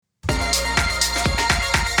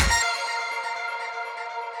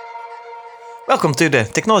Welcome to the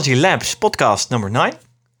Technology Labs podcast number 9.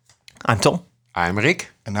 I'm Tom. I'm Rick.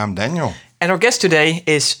 And I'm Daniel. And our guest today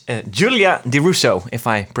is Giulia Di Russo, if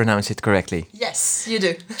I pronounce it correctly. Yes, you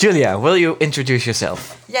do. Giulia, will you introduce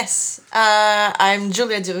yourself? Yes, I'm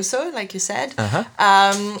Giulia Di Russo, like you said.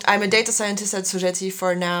 I'm a data scientist at Sogeti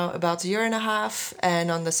for now about a year and a half.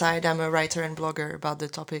 And on the side, I'm a writer and blogger about the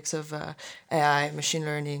topics of AI, machine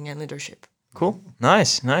learning, and leadership. Cool.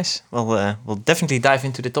 Nice. Well, we'll definitely dive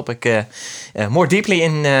into the topic more deeply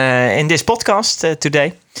in this podcast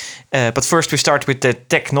today. But first, we start with the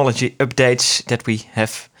technology updates that we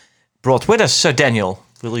have brought with us. So, Daniel,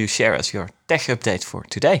 will you share us your tech update for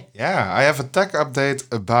today? Yeah, I have a tech update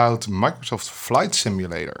about Microsoft Flight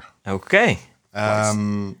Simulator. Okay.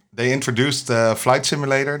 They introduced the Flight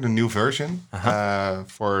Simulator, the new version,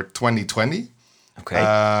 for 2020. Okay.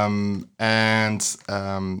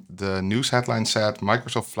 The news headline said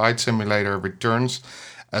Microsoft Flight Simulator returns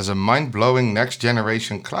as a mind-blowing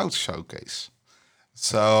next-generation cloud showcase.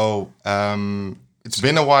 So it's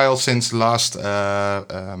been a while since the last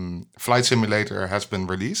Flight Simulator has been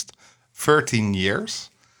released. 13 years.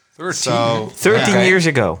 13 years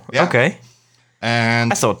ago. Yeah. Okay.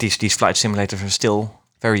 And I thought these flight simulators are still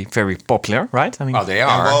very, very popular, right? I mean, Oh, they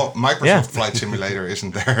are. well, Microsoft Flight Simulator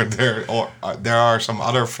isn't there. There are some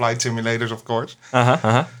other flight simulators, of course.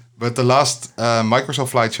 But the last Microsoft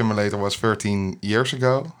Flight Simulator was 13 years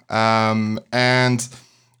ago. And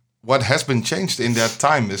what has been changed in that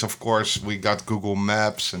time is, of course, we got Google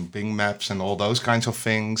Maps and Bing Maps and all those kinds of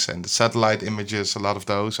things. And the satellite images, a lot of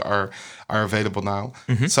those are available now.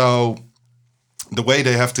 So the way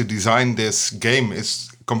they have to design this game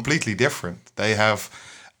is completely different. They have,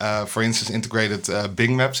 for instance, integrated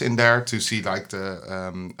Bing Maps in there to see like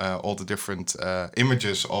all the different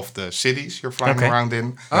images of the cities you're flying around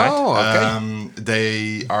in. Oh, okay.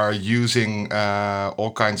 They are using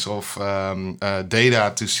all kinds of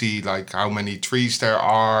data to see like how many trees there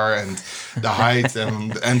are and the height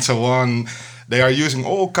and so on. They are using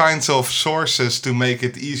all kinds of sources to make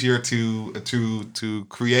it easier to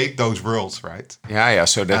create those worlds, right? Yeah.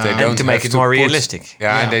 So that they don't to make have it more put- realistic.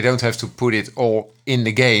 Yeah, and they don't have to put it all in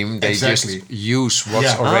the game. They Exactly. just use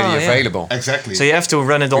what's Yeah. already available. Exactly. So you have to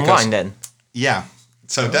run it online then. Yeah.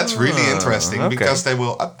 So that's really interesting okay. because they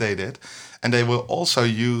will update it. And they will also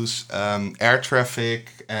use air traffic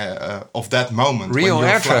of that moment. Real when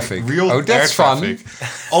you're air flying. traffic. Real Oh, that's air fun. traffic.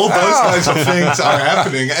 All those kinds of things are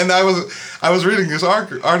happening. And I was reading this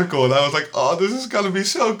article and I was like, oh, this is going to be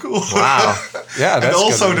so cool. Wow. Yeah, And that's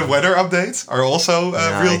also gonna the be- weather updates are also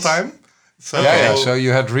real time. So, Yeah. So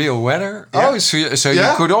you had real weather. Yeah. Oh, so Yeah.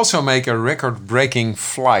 you could also make a record-breaking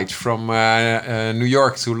flight from New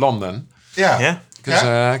York to London. yeah. Because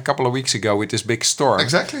Yeah. a couple of weeks ago with this big storm,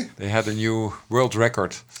 Exactly. they had a new world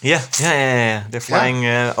record. Yeah. They're flying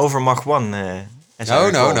over Mach 1. As I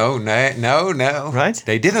recall. No. Right?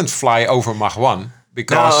 They didn't fly over Mach 1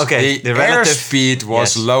 because No, okay. The relative- airspeed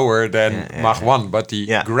was yes. lower than Mach 1, but the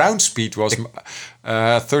Yeah. ground speed was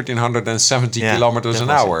 1,370 Yeah, kilometers that an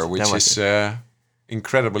was hour, it. which That was is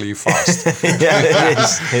incredibly fast. Yeah,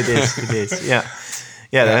 it is. Yeah.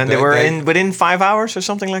 Yeah, and they were within 5 hours or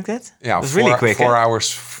something like that? Yeah, it was really quick. 4 eh?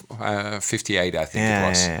 hours 58, I think it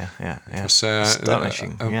was. Yeah. It was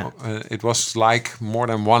Astonishing. it was like more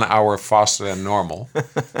than 1 hour faster than normal.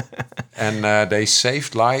 And they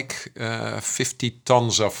saved like 50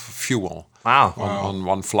 tons of fuel Wow. on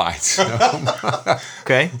one flight.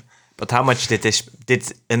 Okay. But how much did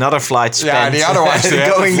another flight spend? Yeah, the other ones, they had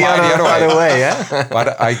to going the fly the other other way. way, yeah?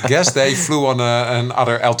 But I guess they flew on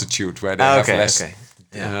another altitude where they have less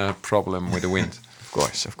problem with the wind.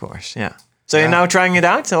 Of course, yeah. So you're now trying it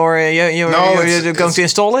out, or you're going to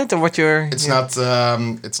install it, or what you're? It's not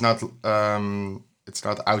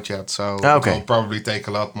out yet, so Okay. it will probably take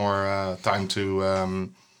a lot more time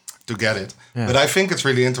to get it. But I think it's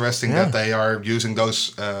really interesting that they are using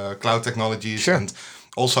those cloud technologies and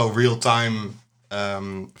also real time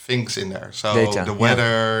things in there. So Data, the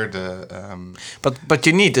weather, the But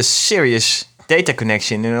you need a serious data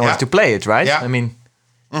connection in order Yeah. to play it, right? Yeah. I mean,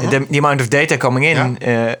 the amount of data coming in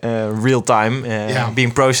real time,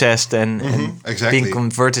 being processed and exactly. being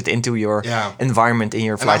converted into your environment in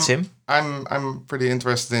your flight sim. I'm pretty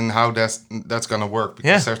interested in how that's gonna work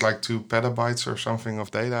because there's like 2 petabytes or something of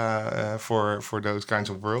data for those kinds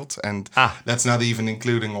of worlds, and that's not even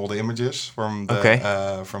including all the images from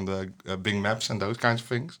the Bing Maps and those kinds of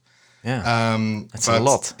things. Yeah, that's a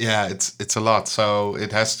lot. Yeah, it's a lot. So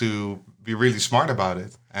it has to be really smart about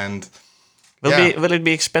it. And will it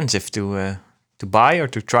be expensive to buy or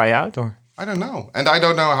to try out, or? I don't know, and I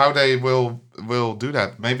don't know how they will do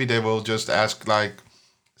that. Maybe they will just ask like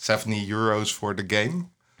 €70 for the game.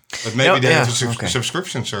 But maybe they have a okay.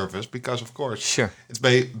 subscription service because, of course, Sure. it's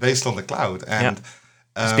based on the cloud. And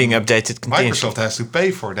it's being updated continuously. Microsoft has to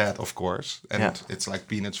pay for that, of course. And it's like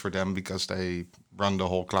peanuts for them because they run the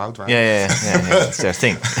whole cloud, right? Yeah. It's their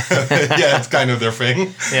thing. Yeah, it's kind of their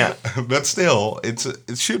thing. Yeah. But still, it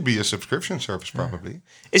should be a subscription service, probably.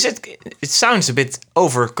 Is it? It sounds a bit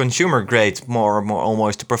over consumer grade, more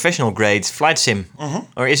almost a professional grade flight sim,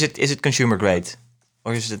 or is it consumer grade,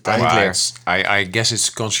 or is it unclear? I guess it's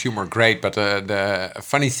consumer grade, but the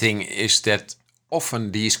funny thing is that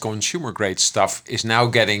often these consumer grade stuff is now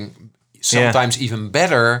getting sometimes even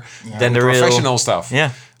better than the professional stuff.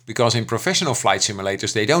 Yeah. Because in professional flight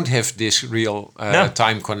simulators, they don't have this real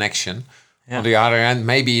time connection. Yeah. On the other hand,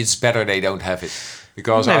 maybe it's better they don't have it.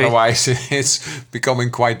 Because otherwise it's becoming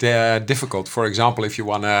quite difficult. For example, if you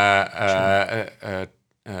want to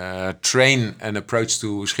train an approach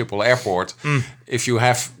to Schiphol Airport, if you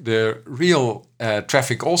have the real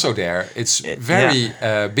traffic also there, it's very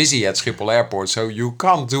busy at Schiphol Airport. So you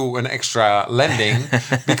can't do an extra landing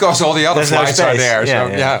because all the other flights are there.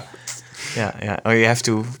 Yeah. Or you have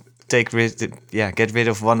to get rid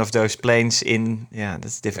of one of those planes in. Yeah,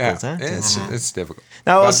 that's difficult. It's difficult.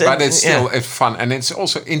 No, but it's still it's fun, and it's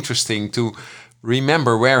also interesting to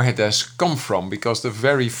remember where it has come from, because the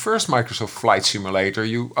very first Microsoft Flight Simulator,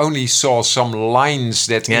 you only saw some lines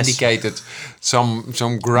that indicated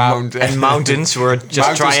some ground, and mountains were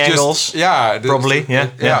just triangles. Probably.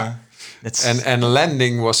 Yeah. And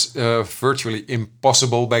landing was virtually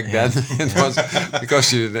impossible back then. It was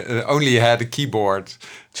because you only had a keyboard.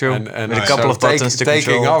 True. And with a couple of buttons to control.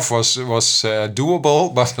 Taking off was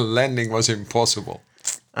doable, but landing was impossible.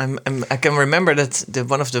 I can remember that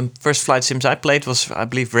one of the first flight sims I played was, I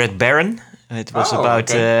believe, Red Baron. It was about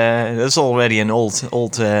that's already an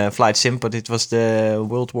old flight sim, but it was the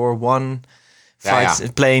World War I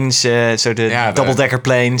planes, so the double-decker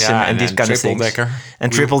planes and these kind of things.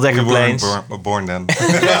 And triple-decker planes. We weren't born then.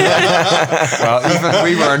 Well, even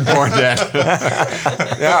we weren't born then.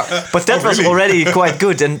 But that was already quite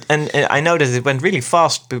good. And I know that it went really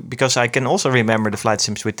fast because I can also remember the flight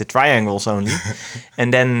sims with the triangles only.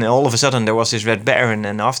 And then all of a sudden there was this Red Baron.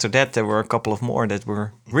 And after that there were a couple of more that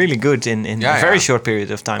were really good in a very short period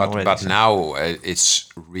of time already. But now it's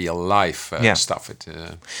real-life stuff.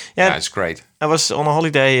 It's great. I was on a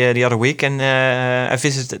holiday the other week and I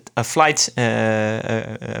visited a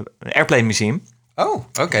airplane museum. Oh,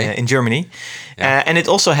 okay. In Germany. And it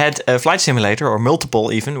also had a flight simulator, or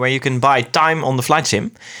multiple even, where you can buy time on the flight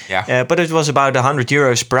sim. Yeah. But it was about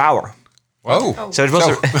 €100 per hour. Oh. So it was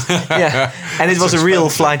and it was a real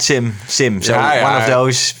flight sim. So one of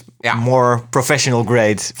those more professional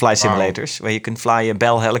grade flight simulators where you can fly a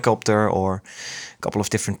Bell helicopter or a couple of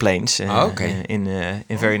different planes in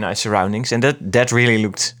very nice surroundings, and that really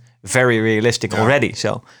looked very realistic already.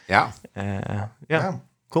 So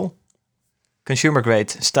cool. Consumer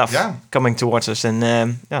grade stuff coming towards us, and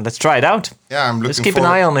let's try it out. Let's keep an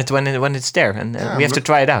eye on it when it's there, and we have to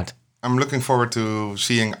try it out. I'm looking forward to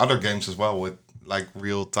seeing other games as well with like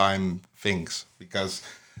real time things, because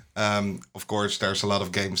of course there's a lot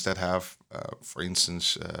of games that have, for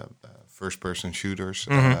instance, first person shooters.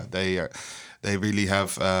 They really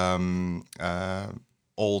have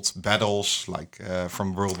old battles like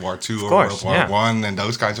from World War II or World War I and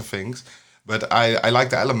those kinds of things. But I like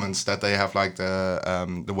the elements that they have, like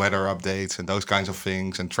the weather updates and those kinds of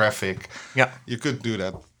things and traffic. Yeah, you could do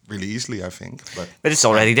that really easily, I think. But it's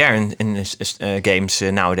already there in games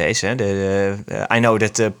nowadays. I know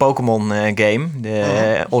that the Pokemon game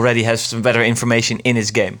already has some better information in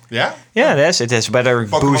its game. Yeah? Yeah, it has better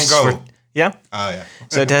Pokemon boosts Go. for... Yeah. Oh, yeah.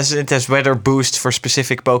 So it has weather boost for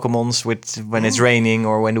specific Pokemons with when it's raining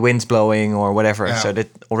or when the wind's blowing or whatever. Yeah. So that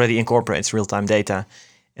already incorporates real-time data,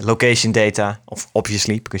 location data,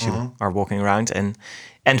 obviously, because you are walking around,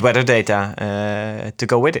 and weather data to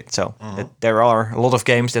go with it. So there are a lot of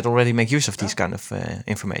games that already make use of these kind of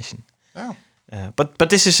information. Yeah. But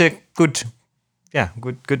this is a good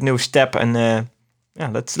new step, and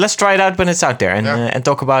let's try it out when it's out there and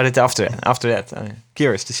talk about it after that. I'm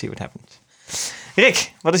curious to see what happens.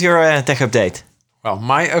 Rick, what is your tech update? Well,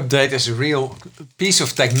 my update is a real piece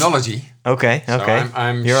of technology. Okay. So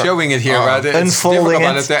I'm showing it here. But unfolding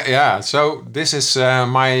it. So this is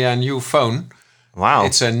my new phone. Wow.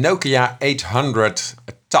 It's a Nokia 800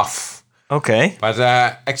 TUF. Okay. But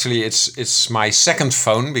actually, it's my second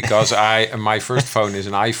phone because my first phone is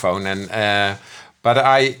an iPhone, but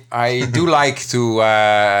I do like to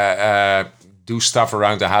do stuff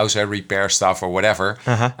around the house, repair stuff or whatever,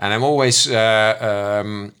 and I'm always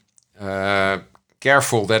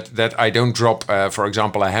careful that I don't drop, for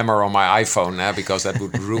example, a hammer on my iPhone because that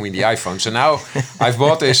would ruin the iPhone. So now I've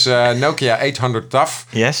bought this Nokia 800 Tough.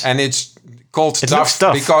 Yes. And it's called tough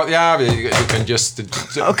because you can just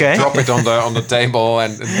drop it on the table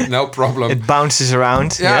and no problem. It bounces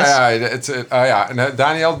around. It's And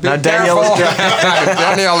Daniel, careful.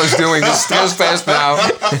 Daniel is doing the stress test now.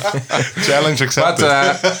 Challenge accepted.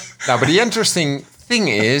 But the interesting thing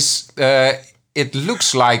is, it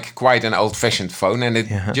looks like quite an old-fashioned phone, and it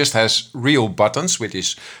just has real buttons, which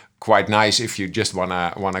is quite nice if you just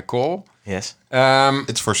wanna call. Yes.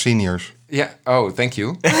 It's for seniors. Yeah. Oh, thank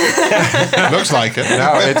you. Looks like it.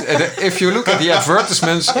 No, if you look at the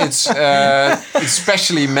advertisements, it's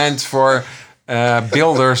specially meant for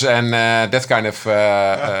builders and that kind of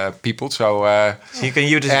people. So you can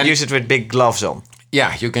use it with big gloves on.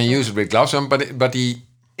 Yeah, you can use it with gloves on. But the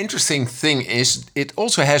interesting thing is, it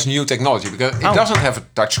also has new technology because it doesn't have a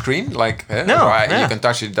touchscreen. Like you can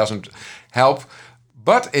touch it; it doesn't help.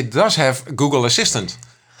 But it does have Google Assistant.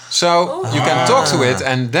 So you can talk to it,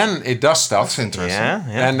 and then it does stuff. That's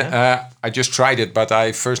interesting. And I just tried it, but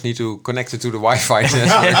I first need to connect it to the Wi-Fi.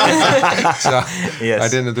 So I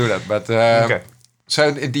didn't do that. But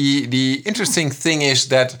so the interesting thing is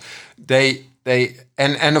that they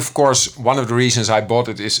and of course one of the reasons I bought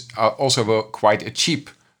it is also quite a cheap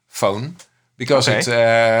phone because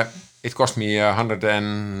it cost me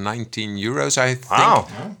 119 euros, I think. Wow.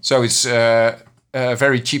 So it's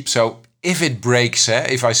very cheap. So if it breaks,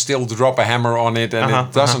 if I still drop a hammer on it and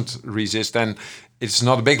it doesn't resist, then it's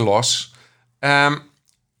not a big loss. And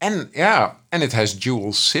it has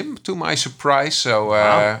dual SIM to my surprise. So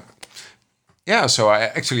so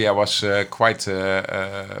I was quite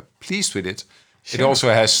pleased with it. Sure. It also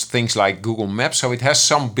has things like Google Maps, so it has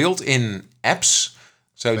some built-in apps.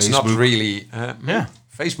 So it's not really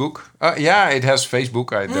Facebook. It has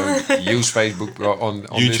Facebook. I don't use Facebook on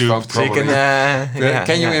YouTube, this phone. so you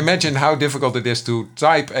can you imagine how difficult it is to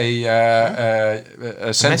type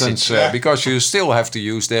a sentence because you still have to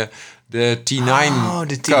use the T9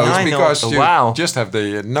 codes because you just have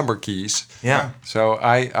the number keys. Yeah. So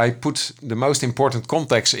I put the most important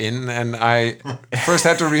contacts in, and I first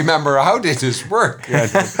had to remember how did this work?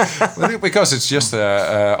 Because it's just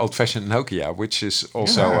a old-fashioned Nokia, which is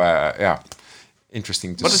also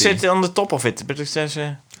interesting to see. What is it on the top of it? But it says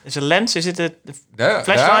it's a lens. Is it a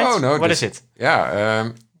flashlight? No. What is it?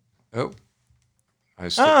 Yeah.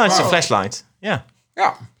 It's a flashlight. Yeah.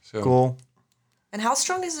 Yeah. So. Cool. And how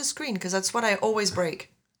strong is the screen? Because that's what I always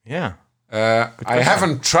break. Yeah. I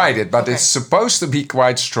haven't tried it, but it's supposed to be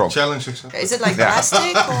quite strong. Challenge accepted. Is it like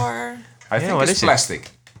plastic or? I think it's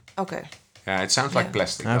plastic. Okay. Yeah, it sounds like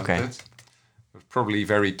plastic. Okay. It's probably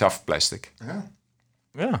very tough plastic.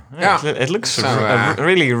 Yeah. It looks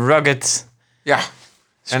really rugged. Yeah.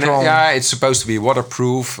 Strong. And it's supposed to be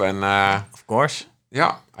waterproof and. Of course.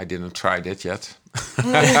 Yeah, I didn't try it yet.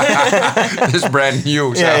 It's brand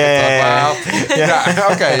new. So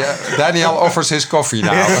okay. Daniel offers his coffee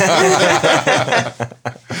now.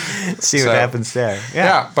 See what happens there.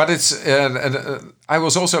 Yeah, but it's. I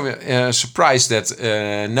was also surprised that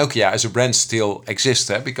Nokia as a brand still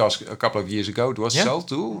exists, because a couple of years ago it was sold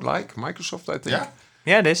to like Microsoft, I think.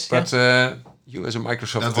 Yeah, it is. But you as a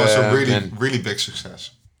Microsoft, that was a really big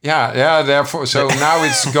success. Yeah. Therefore, so now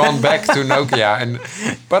it's gone back to Nokia,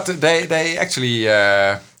 but they actually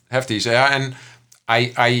have these. And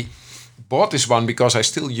I bought this one because I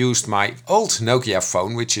still used my old Nokia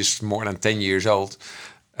phone, which is more than 10 years old.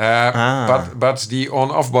 But the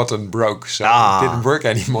on-off button broke, so it didn't work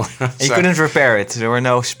anymore. You couldn't repair it. There were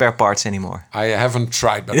no spare parts anymore. I haven't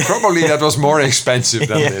tried, but probably that was more expensive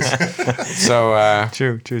than this. So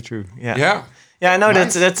true. Yeah. Yeah. I know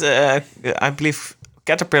that I believe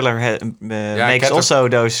Caterpillar makes also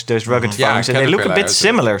those rugged phones, and they look a bit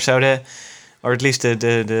similar. So or at least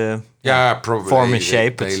the probably form and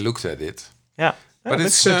shape. They looked at it. Yeah, but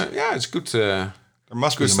it's it's good. There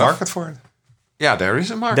must be a market for it. Yeah, there is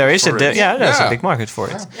a market. There's a big market for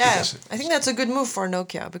it. Yeah, I think that's a good move for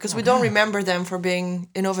Nokia because we don't remember them for being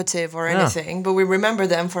innovative or anything, but we remember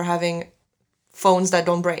them for having phones that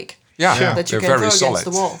don't break. Yeah, that you can throw against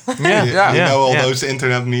the wall. You know all those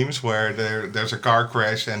internet memes where there's a car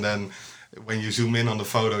crash and then when you zoom in on the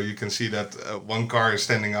photo, you can see that one car is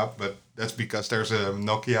standing up, but that's because there's a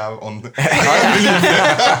Nokia on the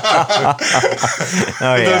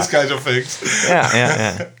those kinds of things.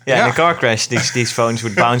 In a car crash, these phones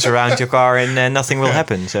would bounce around your car and nothing will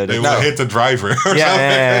happen. So they will hit the driver.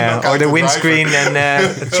 Or the windscreen and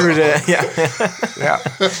through the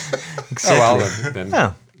Exactly. Then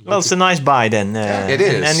Well, it's a nice buy then. It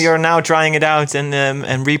is. And you're now trying it out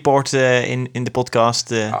and report in the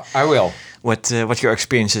podcast. I will. What your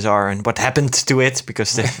experiences are and what happened to it,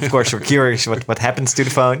 because of course we're curious what happens to the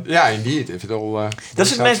phone. Yeah, indeed. If it all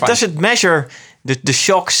does it measure the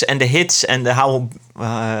shocks and the hits and how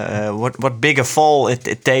what big a fall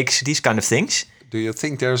it takes, these kind of things? Do you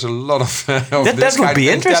think there's a lot of that would be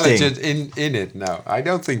interesting in it? No, I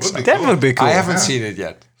don't think so. That would be cool. I haven't seen it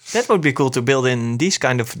yet. That would be cool to build in these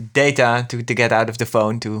kind of data to get out of the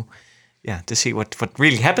phone to see what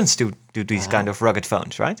really happens to these kind of rugged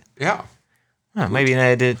phones, right? Yeah. Maybe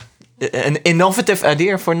an innovative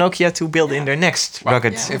idea for Nokia to build in their next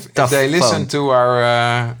rugged If they listen phone. to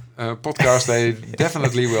our podcast, they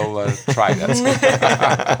definitely will try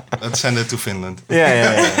that. Let's send it to Finland.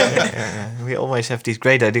 Yeah. We always have these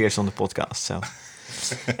great ideas on the podcast, so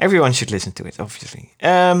everyone should listen to it, obviously.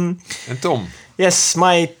 And Tom? Yes,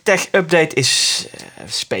 my tech update is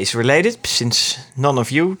space related, since none of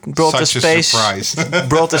you brought Such a surprise.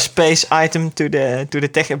 brought a space item to the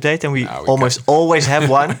tech update, and we almost always have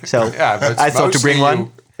one. So I thought to bring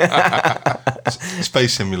one.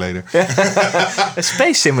 Space simulator. A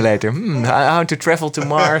space simulator. How to travel to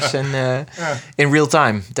Mars and in real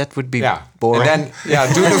time. That would be boring. And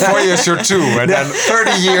then do the Voyager 2, and then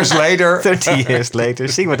 30 years later. 30 years later,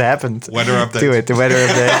 see what happened. Weather update. To it, the weather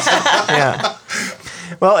update. Yeah.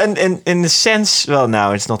 Well, in the sense, well,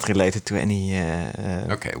 now it's not related to any.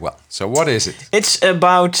 Okay, well, so what is it? It's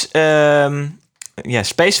about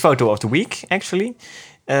space photo of the week, actually.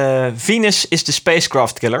 Venus is the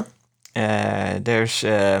spacecraft killer. There's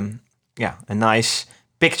a nice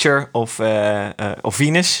picture of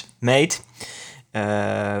Venus made.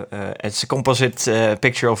 It's a composite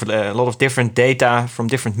picture of a lot of different data from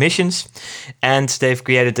different missions, and they've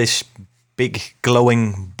created this big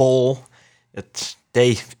glowing ball that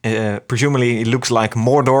they presumably looks like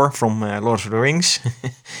Mordor from Lord of the Rings.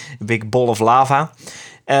 A big ball of lava.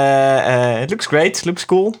 It looks great, looks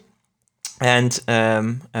cool. And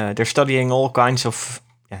they're studying all kinds of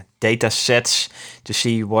data sets to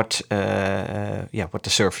see what the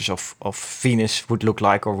surface of Venus would look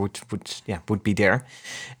like, or would be there.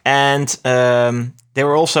 And they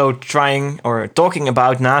were also talking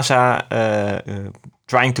about NASA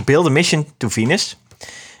trying to build a mission to Venus,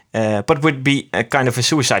 but would be a kind of a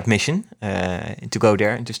suicide mission to go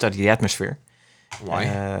there and to study the atmosphere. Why?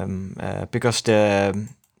 Because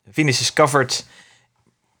Venus is covered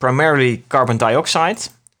primarily carbon dioxide,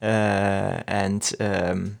 and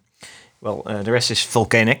the rest is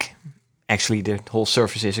volcanic. Actually, the whole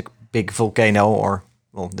surface is a big volcano, or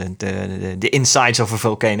the insides of a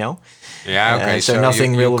volcano. Yeah, okay. So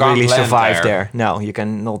nothing will really survive there. No, you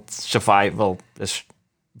cannot survive. Well, it's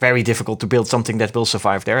very difficult to build something that will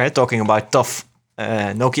survive there. Talking about tough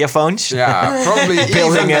Nokia phones. Yeah, probably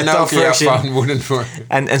building even a Nokia phone wouldn't work.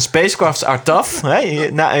 And spacecrafts are tough.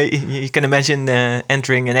 Right? You can imagine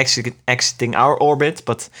entering and exiting our orbit,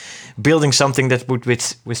 but building something that would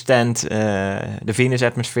withstand the Venus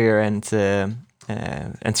atmosphere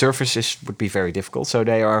and surfaces would be very difficult. So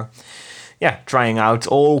they are, trying out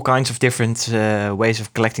all kinds of different ways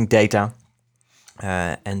of collecting data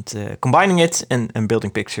and combining it and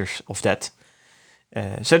building pictures of that.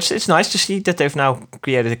 So it's nice to see that they've now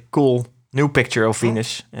created a cool new picture of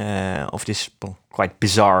Venus, of this quite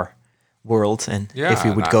bizarre world. And if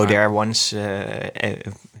we would go there once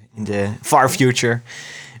in the far future,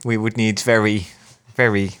 we would need very,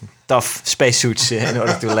 very tough spacesuits in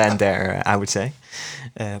order to land there, I would say.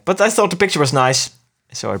 But I thought the picture was nice,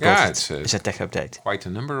 so I brought it as a tech update. Quite a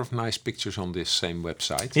number of nice pictures on this same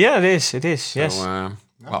website. Yeah, it is, so, yes.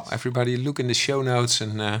 Well, everybody look in the show notes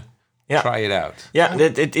and... try it out. Yeah,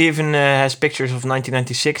 it even has pictures of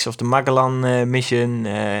 1996 of the Magellan mission.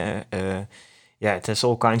 It has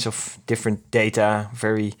all kinds of different data,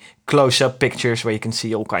 very close-up pictures where you can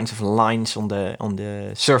see all kinds of lines on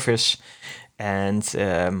the surface. And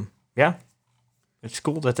it's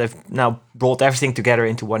cool that they've now brought everything together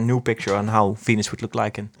into one new picture on how Venus would look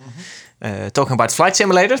like. And talking about flight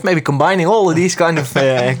simulators, maybe combining all of these kind of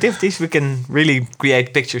activities, we can really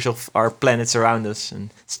create pictures of our planets around us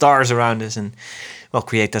and stars around us, and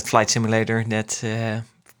create that flight simulator that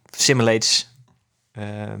simulates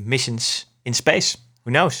missions in space.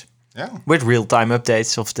 Who knows? Yeah. With real-time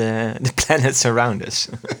updates of the planets around us,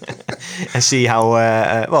 and see how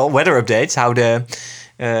weather updates, how the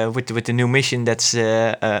with the new mission that's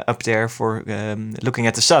up there for looking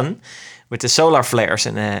at the sun, with the solar flares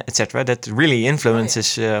and etc. That really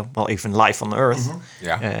influences even life on Earth.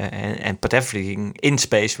 Mm-hmm. But everything in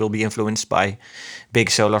space will be influenced by big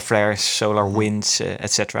solar flares, solar winds,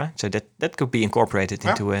 etc. So that could be incorporated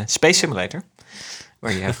into a space simulator.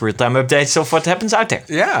 where you have real-time updates of what happens out there.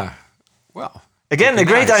 Yeah, well. Again, a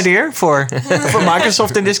great idea for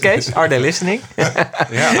Microsoft in this case. Are they listening?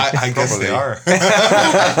 Yeah, I guess they are.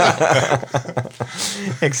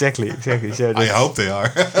 Exactly. So I hope they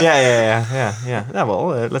are. Yeah. Now,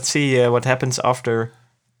 well, let's see what happens after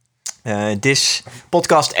this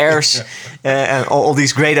podcast airs, and all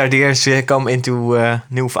these great ideas come into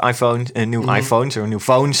new iPhones or new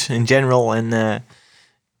phones in general, and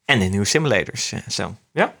the new simulators. So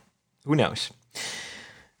yeah, who knows?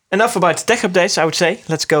 Enough about tech updates, I would say.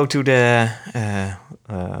 Let's go to the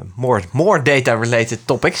more data-related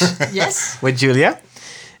topics. Yes. With Julia.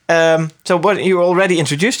 So what you already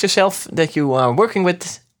introduced yourself that you are working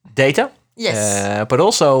with data. Yes. But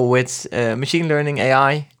also with machine learning,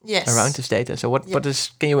 AI around this data. So what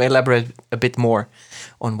is? Can you elaborate a bit more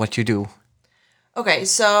on what you do? Okay,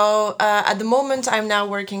 so at the moment I'm now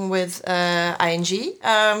working with ING.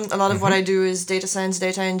 A lot of what I do is data science,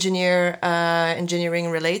 data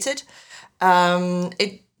engineering related.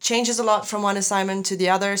 It changes a lot from one assignment to the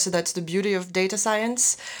other, so that's the beauty of data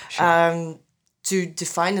science. Sure. To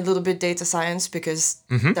define a little bit data science, because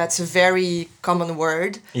that's a very common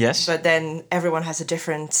word. Yes. But then everyone has a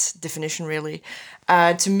different definition, really.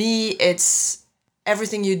 To me, it's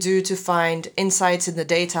everything you do to find insights in the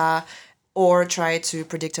data or try to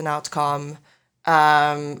predict an outcome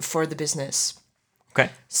for the business. Okay.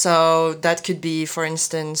 So that could be, for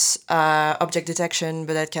instance, object detection,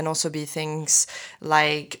 but that can also be things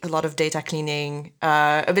like a lot of data cleaning,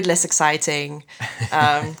 a bit less exciting.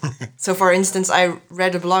 So, for instance, I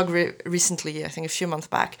read a blog recently, I think a few months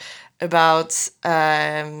back, about,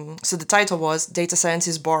 so the title was Data Science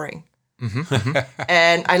is Boring.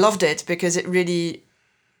 And I loved it because it really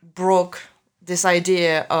broke this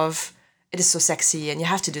idea of it is so sexy and you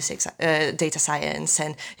have to do data science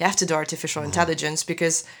and you have to do artificial intelligence,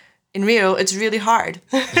 because in real, it's really hard.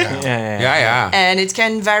 Yeah. And it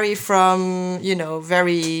can vary from,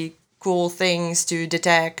 very cool things to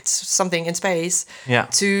detect something in space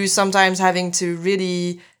to sometimes having to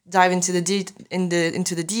really dive into the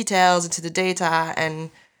details, into the data, and,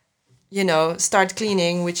 start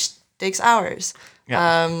cleaning, which takes hours.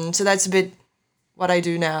 Yeah. So that's a bit what I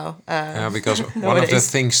do now. Because one of the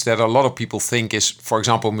things that a lot of people think is, for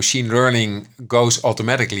example, machine learning goes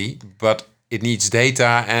automatically, but it needs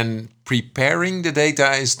data, and preparing the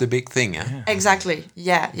data is the big thing. Exactly.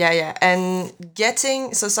 Yeah. And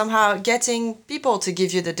getting people to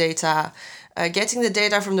give you the data, getting the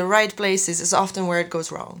data from the right places is often where it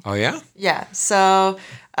goes wrong. Oh, yeah? Yeah. So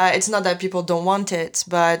it's not that people don't want it,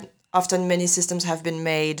 but often many systems have been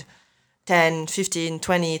made 10, 15,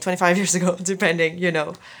 20, 25 years ago, depending,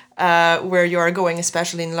 where you are going,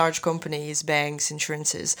 especially in large companies, banks,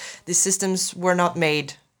 insurances. These systems were not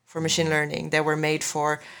made for machine learning. They were made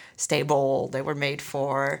for stable. They were made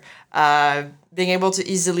for being able to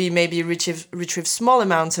easily maybe retrieve small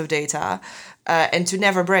amounts of data and to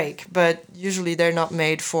never break. But usually they're not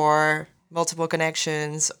made for multiple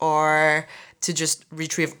connections or to just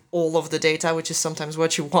retrieve all of the data, which is sometimes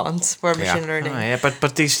what you want for machine learning.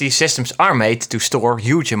 But these systems are made to store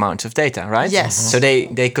huge amounts of data, right? Yes. So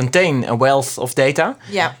they contain a wealth of data.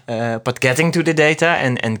 Yeah. But getting to the data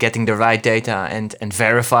and getting the right data and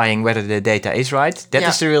verifying whether the data is right, that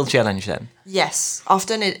is the real challenge then. Yes.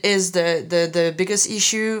 Often it is the biggest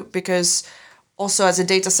issue, because also as a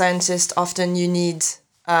data scientist, often you need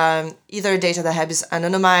either data that is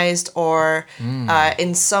anonymized or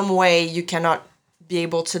in some way you cannot be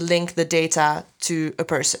able to link the data to a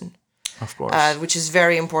person. Of course. Which is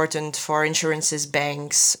very important for insurances,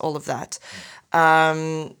 banks, all of that.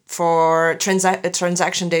 For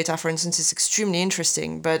transaction data, for instance, is extremely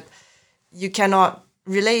interesting, but you cannot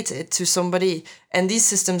relate it to somebody. And these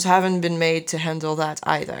systems haven't been made to handle that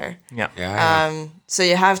either. So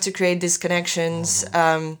you have to create these connections,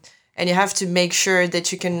 and you have to make sure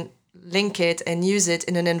that you can link it and use it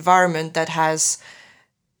in an environment that has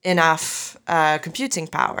enough computing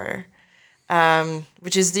power,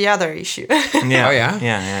 which is the other issue. I can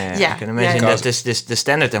imagine that the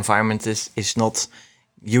standard environment is not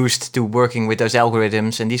used to working with those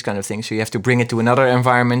algorithms and these kind of things. So you have to bring it to another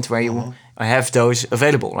environment where you have those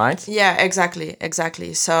available, right? Yeah,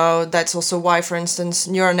 exactly. So that's also why, for instance,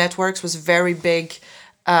 neural networks was very big.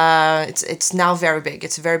 It's now very big.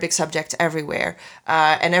 It's a very big subject everywhere.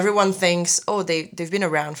 And everyone thinks, they've been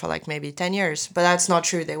around for like maybe 10 years. But that's not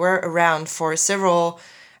true. They were around for several,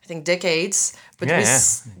 I think, decades. But we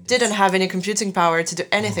didn't have any computing power to do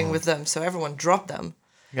anything with them. So everyone dropped them.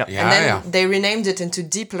 And then they renamed it into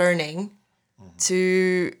deep learning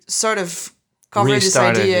to sort of cover this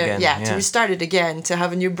idea, to restart it again, to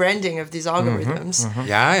have a new branding of these algorithms.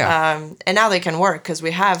 And now they can work because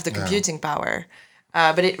we have the computing power.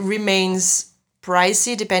 But it remains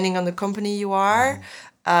pricey depending on the company you are.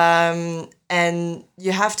 And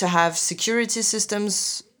you have to have security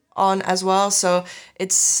systems on as well. So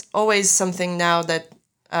it's always something now that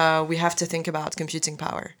we have to think about computing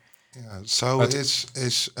power. Yeah. So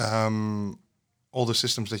is all the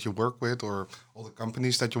systems that you work with, or all the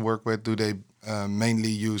companies that you work with, do they mainly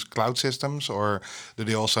use cloud systems, or do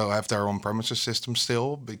they also have their on-premises system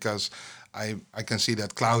still? Because I can see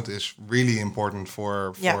that cloud is really important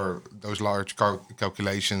for those large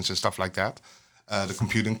calculations and stuff like that. The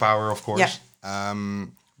computing power, of course.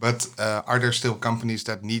 But are there still companies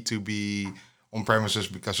that need to be on premises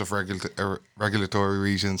because of regulatory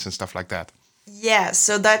reasons and stuff like that? Yeah,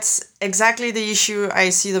 so that's exactly the issue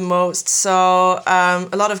I see the most. So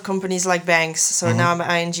a lot of companies like banks, so now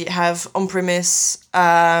ING, have on-premise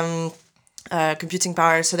computing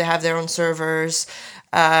power, so they have their own servers,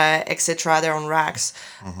 etc., their own racks.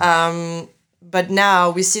 But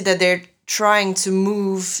now we see that they're trying to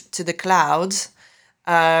move to the cloud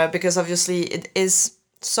because obviously it is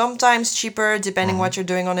sometimes cheaper depending what you're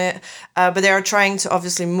doing on it, but they are trying to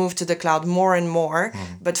obviously move to the cloud more and more.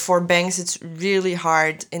 But for banks it's really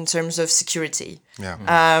hard in terms of security,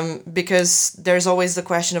 because there's always the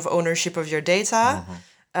question of ownership of your data.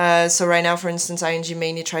 So right now, for instance, ING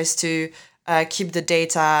mainly tries to keep the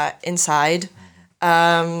data inside,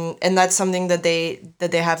 and that's something that they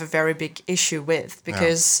have a very big issue with,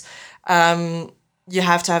 because you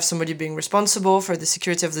have to have somebody being responsible for the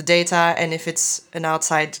security of the data. And if it's an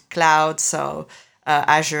outside cloud, so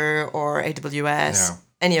Azure or AWS,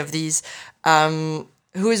 any of these,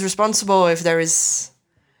 who is responsible if there is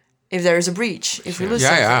a breach, if we lose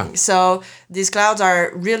something? So these clouds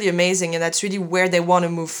are really amazing, and that's really where they want to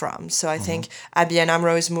move from. So I think ABN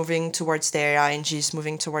AMRO is moving towards there, ING is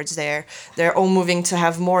moving towards there. They're all moving to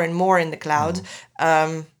have more and more in the cloud.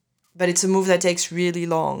 But it's a move that takes really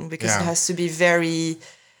long, because it has to be very...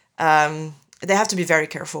 they have to be very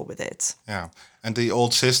careful with it. Yeah, and the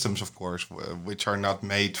old systems, of course, which are not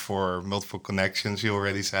made for multiple connections, you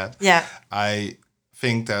already said. Yeah. I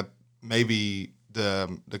think that maybe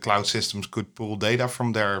the cloud systems could pull data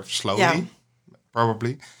from there slowly,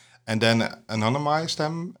 probably, and then anonymize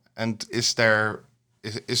them. And is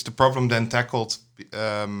the problem then tackled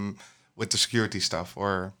with the security stuff,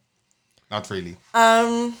 or not really?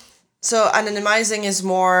 So anonymizing is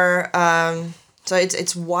more... So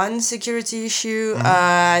it's one security issue.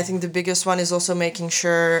 I think the biggest one is also making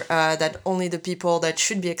sure that only the people that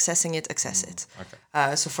should be accessing it access it.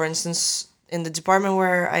 Okay. So for instance, in the department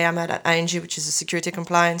where I am at ING, which is a security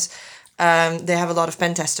compliance, they have a lot of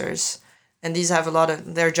pen testers. And these have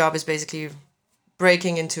their job is basically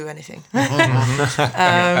breaking into anything.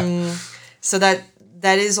 So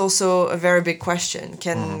that is also a very big question.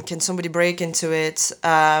 Can somebody break into it?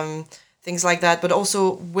 Things like that. But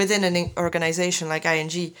also within an organization like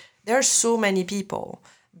ING, there are so many people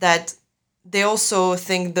that they also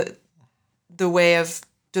think that the way of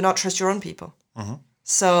do not trust your own people.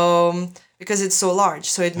 So because it's so large,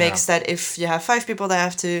 so it makes that if you have 5 people that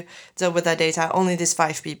have to deal with that data, only these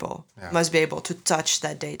 5 people must be able to touch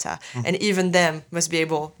that data, and even them must be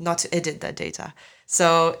able not to edit that data.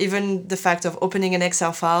 So even the fact of opening an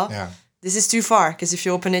Excel file, this is too far, because if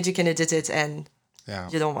you open it, you can edit it, and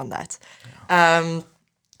you don't want that.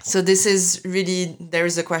 So this is really, there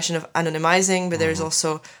is a question of anonymizing, but there's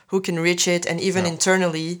also who can reach it, and even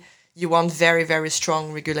internally, you want very, very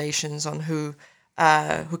strong regulations on who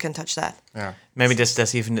can touch that. Yeah, maybe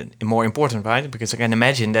that's even more important, right? Because I can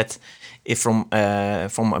imagine that if from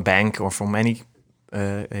a bank or from any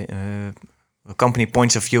company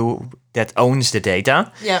points of view that owns the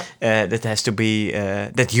data, that has to be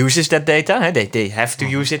that uses that data. They have to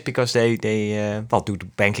use it because they do the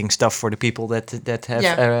banking stuff for the people that have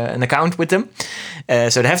an account with them.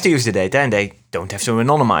 So they have to use the data, and they don't have to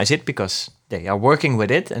anonymize it because they are working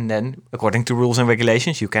with it. And then, according to rules and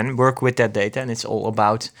regulations, you can work with that data, and it's all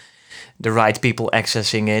about the right people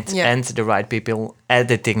accessing it and the right people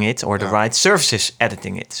editing it, or the right services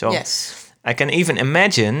editing it. So. Yes. I can even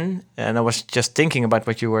imagine, and I was just thinking about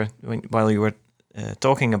what you were while you were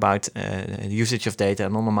talking about the usage of data,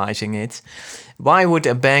 anonymizing it. Why would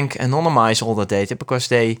a bank anonymize all the data? Because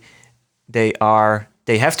they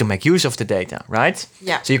have to make use of the data, right?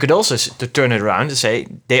 Yeah. So you could also turn it around and say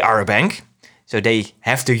they are a bank, so they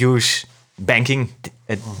have to use banking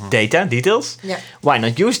data details. Yeah. Why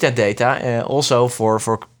not use that data also for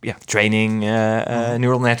training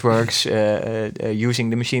neural networks, using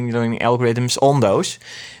the machine learning algorithms on those,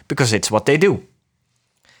 because it's what they do.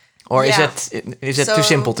 Or is that too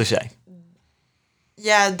simple to say?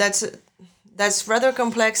 Yeah, that's rather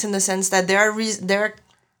complex in the sense that there are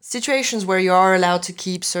situations where you are allowed to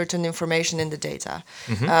keep certain information in the data.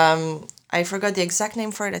 I forgot the exact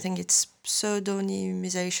name for it. I think it's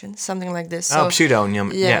pseudonymization, something like this. So,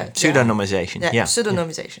 pseudonym. Pseudonymization. Yeah,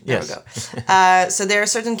 pseudonymization. There we go. So there are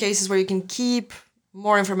certain cases where you can keep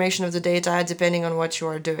more information of the data depending on what you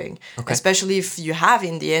are doing, especially if you have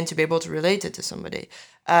in the end to be able to relate it to somebody.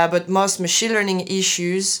 But most machine learning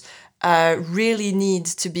issues really need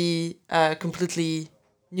to be completely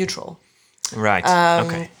neutral. Right.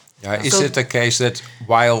 Okay. Is it the case that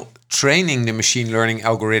while training the machine learning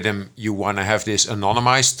algorithm, you want to have this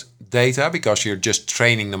anonymized data because you're just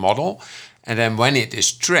training the model, and then when it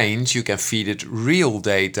is trained, you can feed it real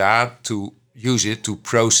data to use it to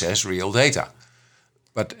process real data.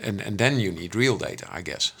 But and then you need real data, I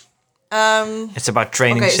guess. It's about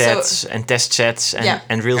training sets and test sets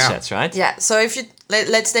and real sets, right? Yeah. So if you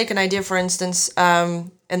let's take an idea, for instance,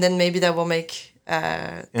 and then maybe that will make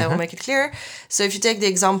will make it clear. So if you take the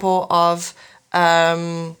example of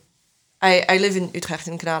I live in Utrecht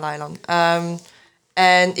in Kanaleiland,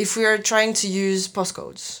 and if we are trying to use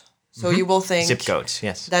postcodes, so you will think zip codes,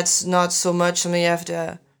 yes, that's not so much something you have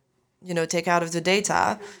to, take out of the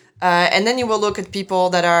data. And then you will look at people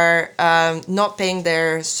that are not paying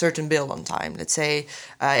their certain bill on time, let's say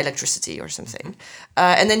electricity or something.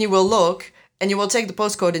 And then you will look and you will take the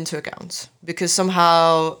postcode into account because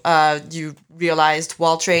somehow you realized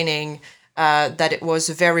while training that it was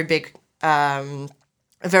a very big,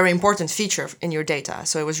 a very important feature in your data.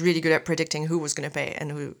 So it was really good at predicting who was going to pay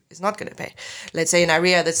and who is not going to pay. Let's say an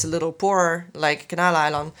area that's a little poorer, like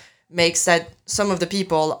Kanaleiland, makes that some of the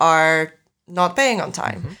people are not paying on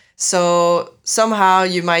time. So somehow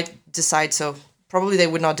you might decide, so probably they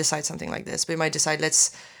would not decide something like this, but you might decide,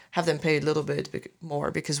 let's have them pay a little bit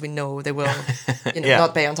more because we know they will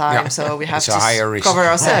not pay on time. So we have to cover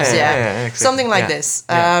ourselves. Exactly. Something like this.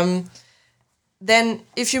 Then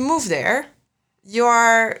if you move there,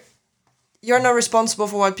 you're not responsible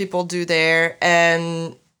for what people do there.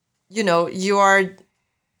 And, you are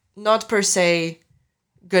not per se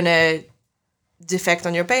gonna defect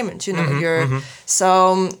on your payment,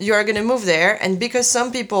 so you're going to move there, and because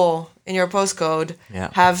some people in your postcode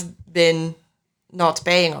have been not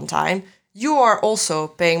paying on time, you are also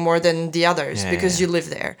paying more than the others because you live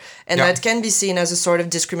there, and that can be seen as a sort of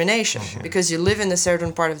discrimination. Because you live in a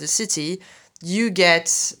certain part of the city, you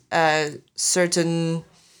get certain.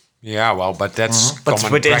 Yeah, well, but that's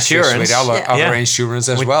common with practice insurance. With other insurance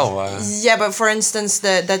as well. But for instance,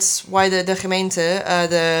 that's why the gemeente,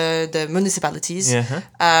 the municipalities,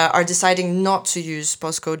 are deciding not to use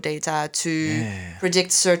postcode data to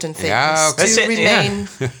predict certain things to remain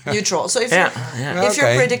neutral. So if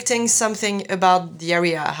you're predicting something about the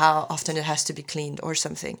area, how often it has to be cleaned or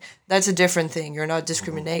something, that's a different thing. You're not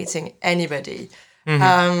discriminating anybody.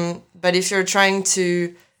 But if you're trying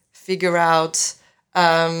to figure out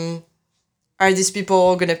are these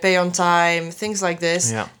people going to pay on time, things like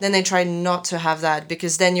this, then they try not to have that,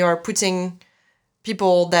 because then you're putting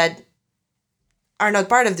people that are not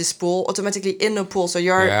part of this pool automatically in a pool. So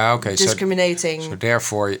you're discriminating. So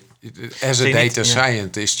therefore, as a data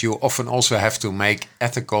scientist, you often also have to make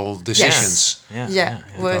ethical decisions.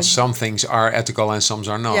 Because some things are ethical and some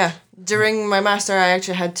are not. Yeah. During my master, I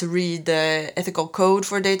actually had to read the ethical code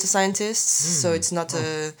for data scientists. So it's not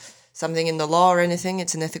something in the law or anything.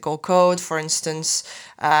 It's an ethical code. For instance,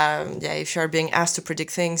 if you're being asked to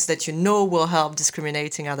predict things that will help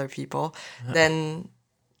discriminating other people, then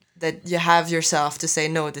that you have yourself to say,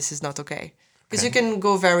 no, this is not okay. Because you can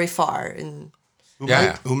go very far.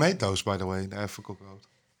 Who made those, by the way, the ethical code?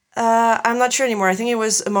 I'm not sure anymore. I think it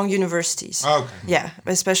was among universities. Oh, okay. Yeah,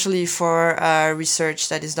 especially for research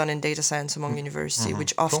that is done in data science among university,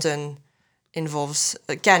 which often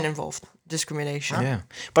can involve discrimination. Yeah,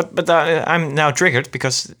 but I'm now triggered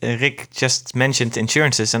because Rick just mentioned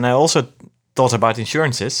insurances, and I also thought about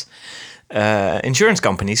insurances. Insurance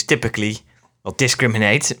companies typically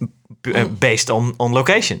discriminate based on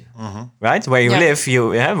location, right? Where you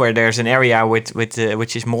live, where there's an area with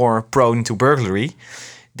which is more prone to burglary,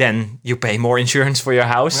 then you pay more insurance for your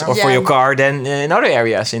house or for your car than in other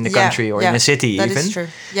areas in the country or in a city. That even. Is true.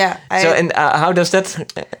 Yeah. How does that?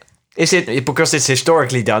 Is it because it's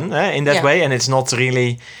historically done in that way, and it's not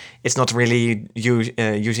really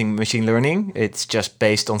using machine learning? It's just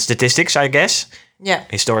based on statistics, I guess. Yeah.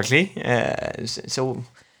 Historically,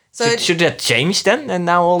 should that change then? And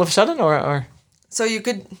now all of a sudden, or? So you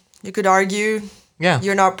could argue,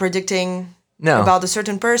 you're not predicting about a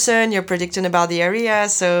certain person. You're predicting about the area.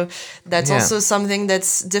 So that's also something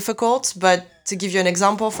that's difficult. But to give you an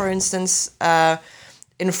example, for instance,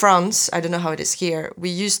 in France, I don't know how it is here.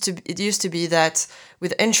 It used to be that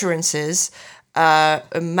with insurances, a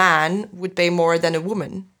man would pay more than a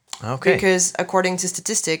woman. Okay. Because according to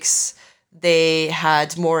statistics, they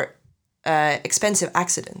had more expensive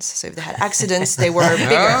accidents. So if they had accidents, they were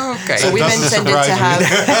bigger. Okay. So women tended to have.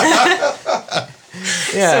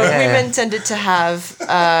 Women tended to have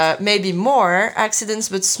maybe more accidents,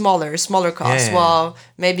 but smaller costs. While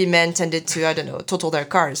maybe men tended to, I don't know, total their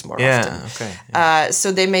cars more often. Okay.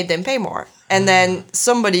 So they made them pay more. And then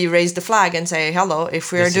somebody raised the flag and say, hello,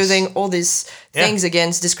 if we are doing all these things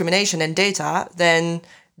against discrimination and data, then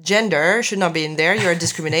gender should not be in there. You're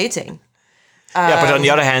discriminating. But on the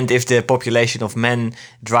other hand, if the population of men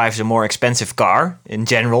drives a more expensive car in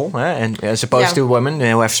general, and as opposed to women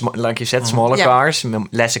who have, like you said, smaller cars,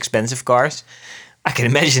 less expensive cars, I can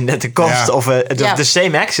imagine that the cost of the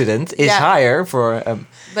same accident is higher for.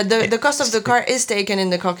 But the cost of the car is taken in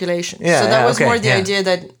the calculation. So that was more the idea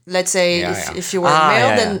that, let's say, if you were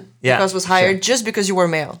male, then the cost was higher just because you were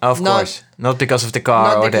male. Of course. Not because of the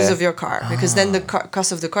car. Not because of your car. Because then the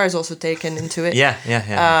cost of the car is also taken into it.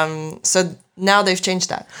 So now they've changed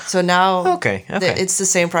that. So now it's the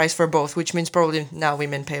same price for both, which means probably now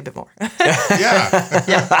women pay a bit more.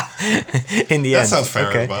 In the end. That sounds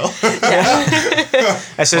fair as well.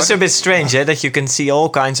 So it's a bit strange that you can see all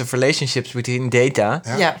kinds of relationships between data.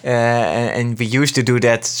 And we used to do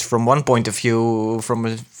that from one point of view, from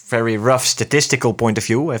a very rough statistical point of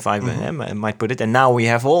view, if I might put it. And now we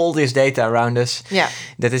have all this data around us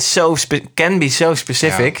that is can be so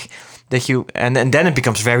specific that and then it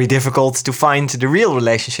becomes very difficult to find the real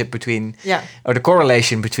relationship between or the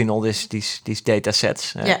correlation between all these data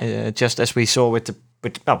sets. Just as we saw with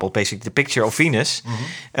basically the picture of Venus,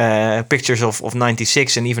 pictures of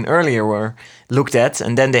 96 and even earlier were looked at,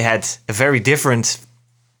 and then they had a very different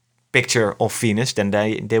picture of Venus than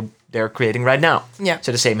they're creating right now.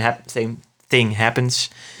 So the same thing happens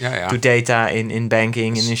to data in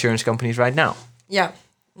banking and insurance companies right now.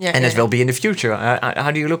 And it will be in the future.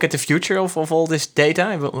 How do you look at the future of all this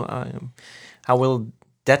data? How will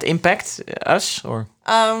that impact us? Or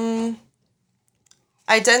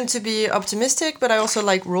I tend to be optimistic, but I also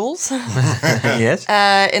like rules. Yes.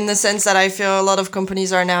 In the sense that I feel a lot of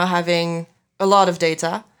companies are now having a lot of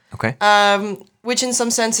data. Okay. Which in some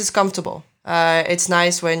sense is comfortable. It's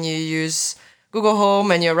nice when you use Google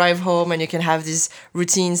Home and you arrive home and you can have these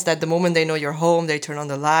routines that the moment they know you're home, they turn on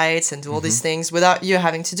the lights and do all these things without you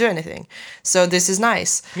having to do anything. So this is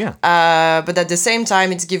nice. But at the same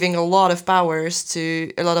time, it's giving a lot of power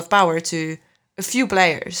to a few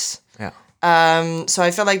players. So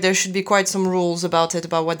I feel like there should be quite some rules about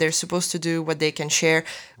what they're supposed to do, what they can share.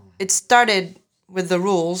 It started with the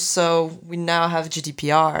rules, so we now have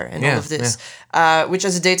GDPR and all of this, which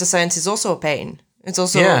as a data scientist is also a pain. It's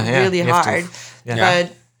also really hard.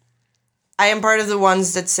 But I am part of the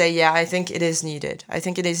ones that say, I think it is needed. I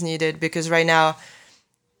think it is needed because right now,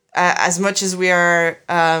 as much as we are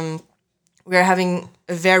having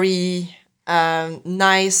a very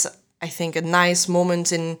nice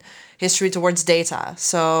moment in history towards data.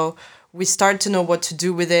 So we start to know what to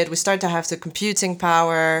do with it. We start to have the computing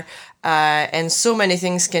power, and so many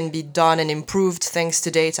things can be done and improved thanks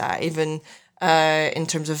to data, even in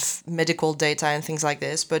terms of medical data and things like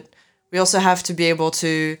this. But we also have to be able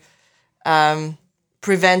to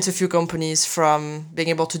prevent a few companies from being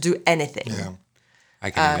able to do anything.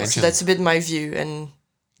 I can imagine. So that's a bit my view. And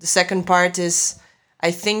the second part is,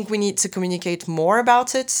 I think we need to communicate more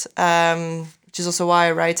about it, which is also why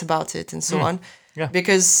I write about it and so on.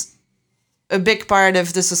 Because a big part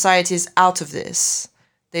of the society is out of this.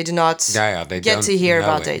 They do not get to hear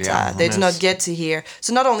about data. They do not get to hear.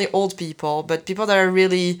 So not only old people, but people that are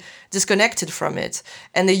really disconnected from it.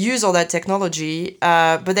 And they use all that technology,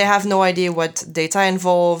 but they have no idea what data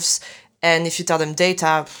involves. And if you tell them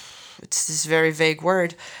data, it's this very vague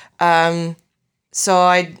word. So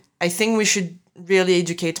I think we should really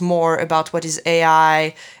educate more about what is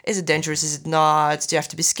AI. Is it dangerous? Is it not? Do you have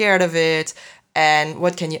to be scared of it? And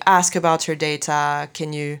what can you ask about your data?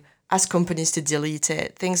 Can you ask companies to delete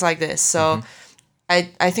it? Things like this. So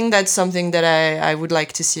I think that's something that I would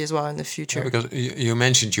like to see as well in the future. Because you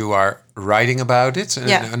mentioned you are writing about it.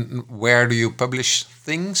 And where do you publish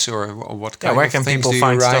things, or what kind where of can things people do you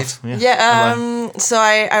find write? Stuff? So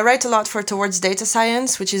I write a lot for Towards Data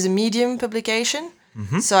Science, which is a Medium publication.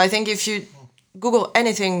 So I think if you Google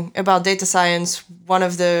anything about data science, one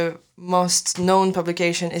of the most known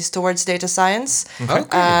publication is Towards Data Science.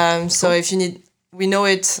 Okay. So if you need we know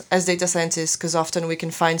it as data scientists because often we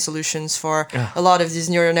can find solutions for a lot of these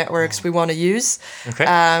neural networks we want to use. Okay.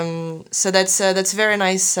 So that's a very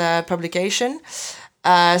nice publication.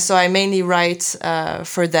 So I mainly write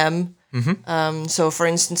for them. So for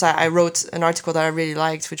instance, I wrote an article that I really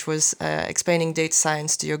liked, which was explaining data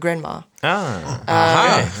science to your grandma.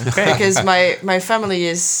 Okay. Because my family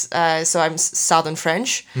is, so I'm Southern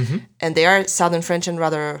French, and they are Southern French and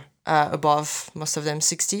rather above, most of them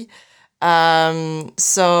 60.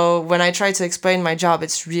 So when I try to explain my job,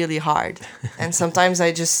 it's really hard. And sometimes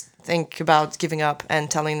I just think about giving up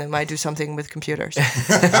and telling them I do something with computers.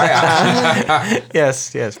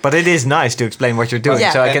 Yes. But it is nice to explain what you're doing.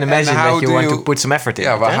 Yeah. So I can imagine how that you do want you- to put some effort in.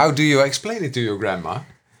 Yeah, it, but eh? how do you explain it to your grandma?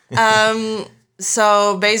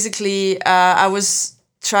 So basically, I was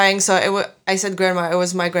trying. So I said grandma. It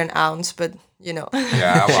was my grand aunt, but you know,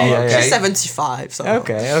 Yeah, well, Yeah, okay. she's 75. So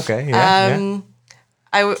Okay. Yeah.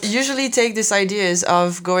 I usually take these ideas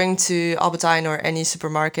of going to Albertijn or any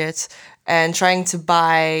supermarket and trying to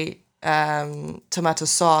buy tomato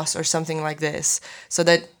sauce or something like this, so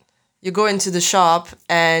that you go into the shop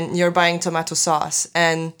and you're buying tomato sauce,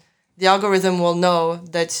 and the algorithm will know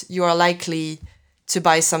that you are likely to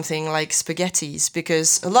buy something like spaghettis,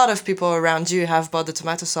 because a lot of people around you have bought the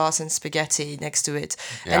tomato sauce and spaghetti next to it,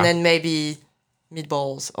 and then maybe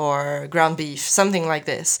meatballs or ground beef, something like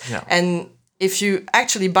this. Yeah. And if you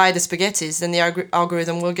actually buy the spaghettis, then the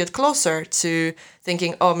algorithm will get closer to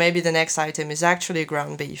thinking, oh, maybe the next item is actually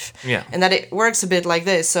ground beef. Yeah. And that it works a bit like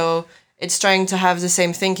this. So it's trying to have the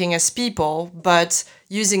same thinking as people, but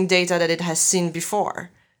using data that it has seen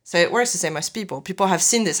before. So it works the same as people. People have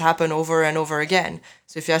seen this happen over and over again.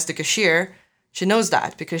 So if you ask the cashier, she knows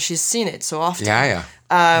that because she's seen it so often. Yeah.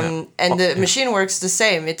 And the machine works the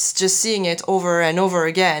same. It's just seeing it over and over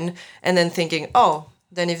again and then thinking, oh,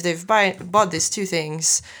 then if they've bought these two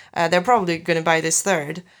things, they're probably going to buy this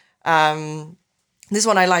third. This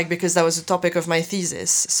one I like because that was the topic of my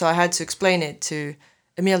thesis. So I had to explain it to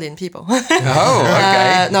 1 million people. Oh,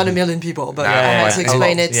 okay. Not 1 million people, but I had to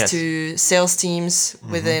explain it to sales teams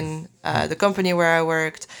within the company where I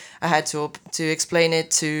worked. I had to explain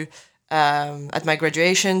it to, at my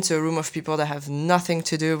graduation, to a room of people that have nothing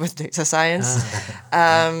to do with data science.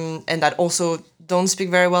 And that also don't speak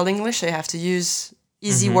very well English. They have to use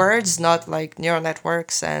easy words, not like neural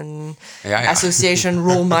networks and association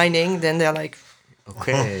rule mining. Then they're like,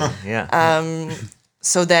 Okay. Yeah.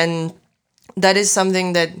 so then that is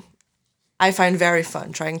something that I find very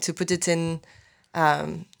fun, trying to put it in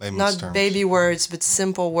not terms. baby words, but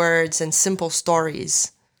simple words and simple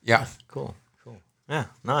stories. Yeah. Cool. Yeah.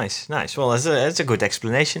 Nice. Well, that's a good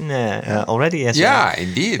explanation already. As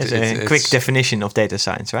Indeed. as a quick definition of data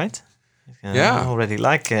science, right? I already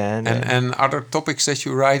like. And other topics that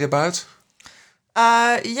you write about?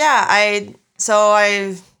 I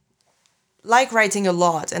like writing a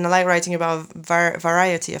lot, and I like writing about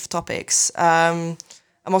variety of topics. I'm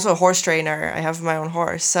also a horse trainer. I have my own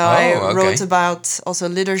horse, so I wrote about also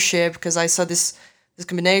leadership, because I saw this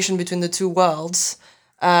combination between the two worlds,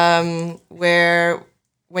 where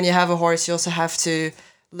when you have a horse, you also have to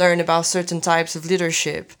learn about certain types of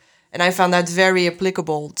leadership, and I found that very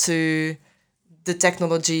applicable to the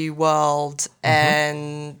technology world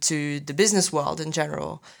and to the business world in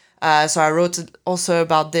general. So I wrote also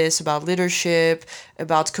about this, about leadership,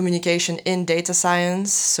 about communication in data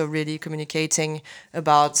science. So really communicating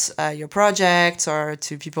about your projects or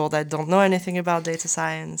to people that don't know anything about data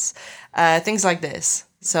science, things like this.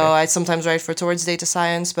 So I sometimes write for Towards Data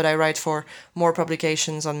Science, but I write for more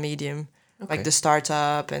publications on Medium, like The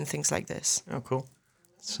Startup and things like this. Oh, cool.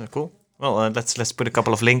 So cool. Well, let's put a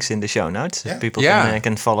couple of links in the show notes. Yeah. People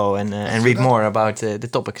can follow and read more about the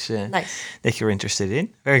topics that you're interested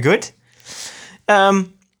in. Very good. Well,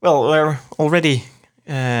 we're already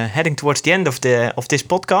heading towards the end of this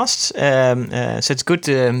podcast, so it's good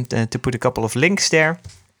to put a couple of links there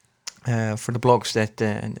for the blogs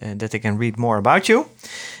that they can read more about you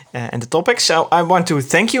and the topics. So I want to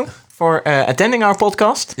thank you for attending our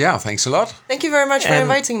podcast. Yeah, thanks a lot. Thank you very much for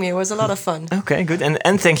inviting me. It was a lot of fun. Okay, good.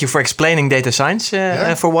 And thank you for explaining data science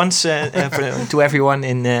for once to everyone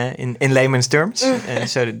in layman's terms.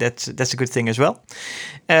 So that's a good thing as well.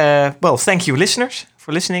 Well, thank you, listeners,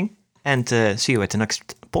 for listening, and see you at the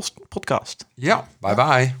next podcast. Yeah,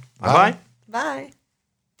 bye-bye. Bye-bye. Bye.